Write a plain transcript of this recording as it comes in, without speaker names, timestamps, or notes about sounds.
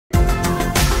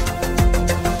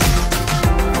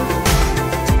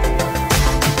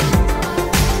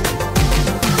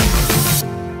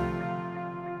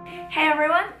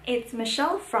it's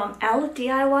Michelle from L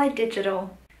DIY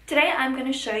Digital. Today I'm going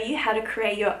to show you how to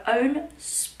create your own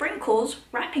sprinkles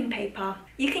wrapping paper.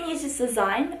 You can use this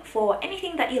design for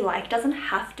anything that you like. It doesn't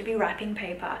have to be wrapping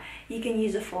paper. You can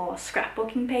use it for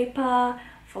scrapbooking paper,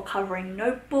 for covering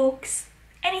notebooks,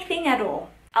 anything at all.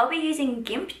 I'll be using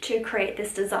Gimp to create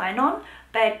this design on,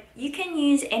 but you can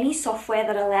use any software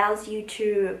that allows you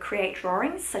to create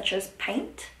drawings such as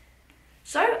Paint.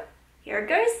 So here it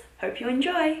goes. Hope you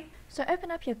enjoy. So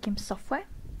open up your Gimp software,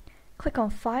 click on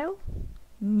File,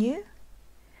 New,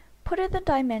 put in the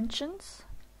dimensions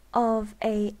of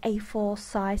a A4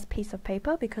 size piece of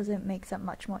paper because it makes it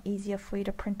much more easier for you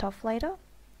to print off later.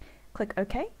 Click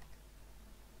OK.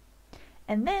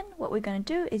 And then what we're going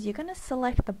to do is you're going to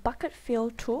select the bucket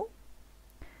fill tool,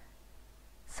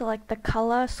 select the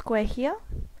color square here,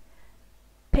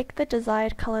 pick the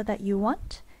desired color that you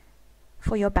want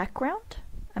for your background.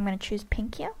 I'm going to choose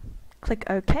pink here, click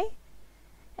OK,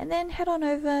 and then head on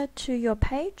over to your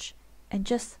page and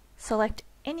just select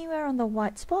anywhere on the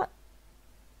white spot,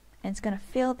 and it's going to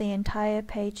fill the entire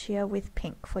page here with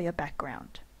pink for your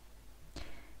background.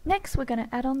 Next we're going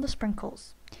to add on the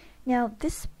sprinkles. Now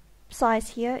this size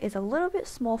here is a little bit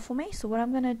small for me, so what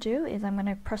I'm going to do is I'm going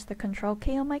to press the Control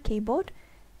key on my keyboard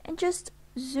and just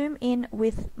zoom in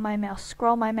with my mouse,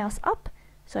 scroll my mouse up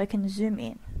so I can zoom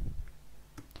in.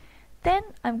 Then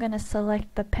I'm going to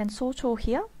select the pencil tool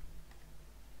here.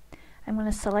 I'm going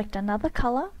to select another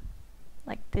color,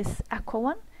 like this aqua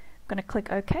one. I'm going to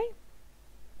click OK.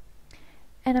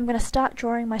 And I'm going to start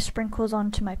drawing my sprinkles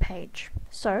onto my page.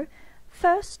 So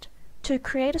first, to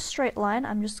create a straight line,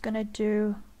 I'm just going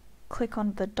to click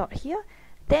on the dot here.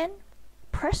 Then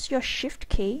press your Shift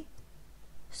key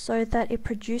so that it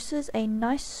produces a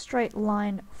nice straight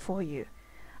line for you.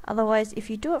 Otherwise, if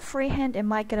you do it freehand, it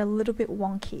might get a little bit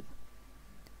wonky.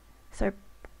 So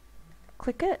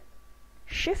click it,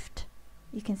 Shift,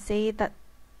 you can see that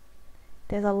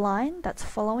there's a line that's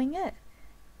following it.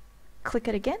 Click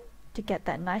it again to get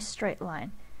that nice straight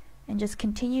line, and just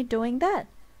continue doing that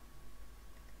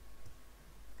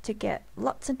to get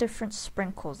lots of different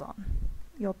sprinkles on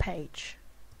your page.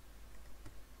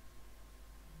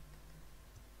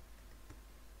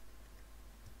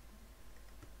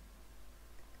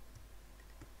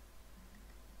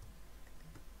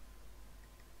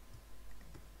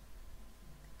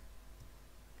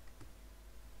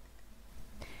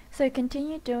 So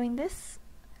continue doing this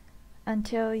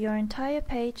until your entire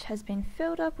page has been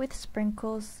filled up with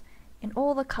sprinkles in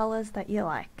all the colors that you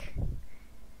like.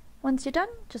 Once you're done,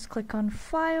 just click on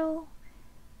File,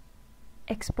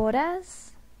 Export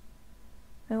As.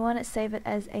 We want to save it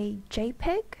as a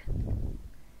JPEG,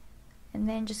 and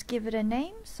then just give it a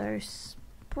name, so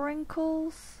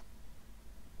sprinkle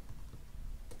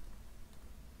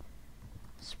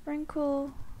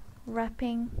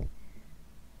wrapping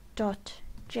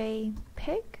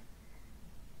 .jpeg,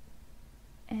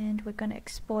 and we're going to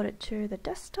export it to the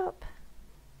desktop.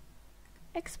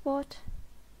 Export.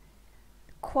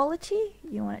 Quality,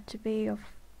 you want it to be of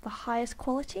the highest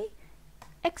quality.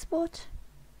 Export,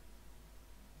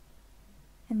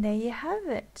 and there you have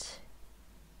it.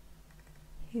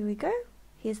 Here we go.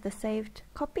 Here's the saved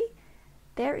copy.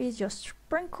 There is your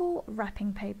sprinkle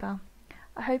wrapping paper.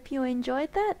 I hope you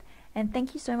enjoyed that, and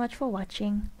thank you so much for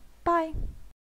watching. Bye.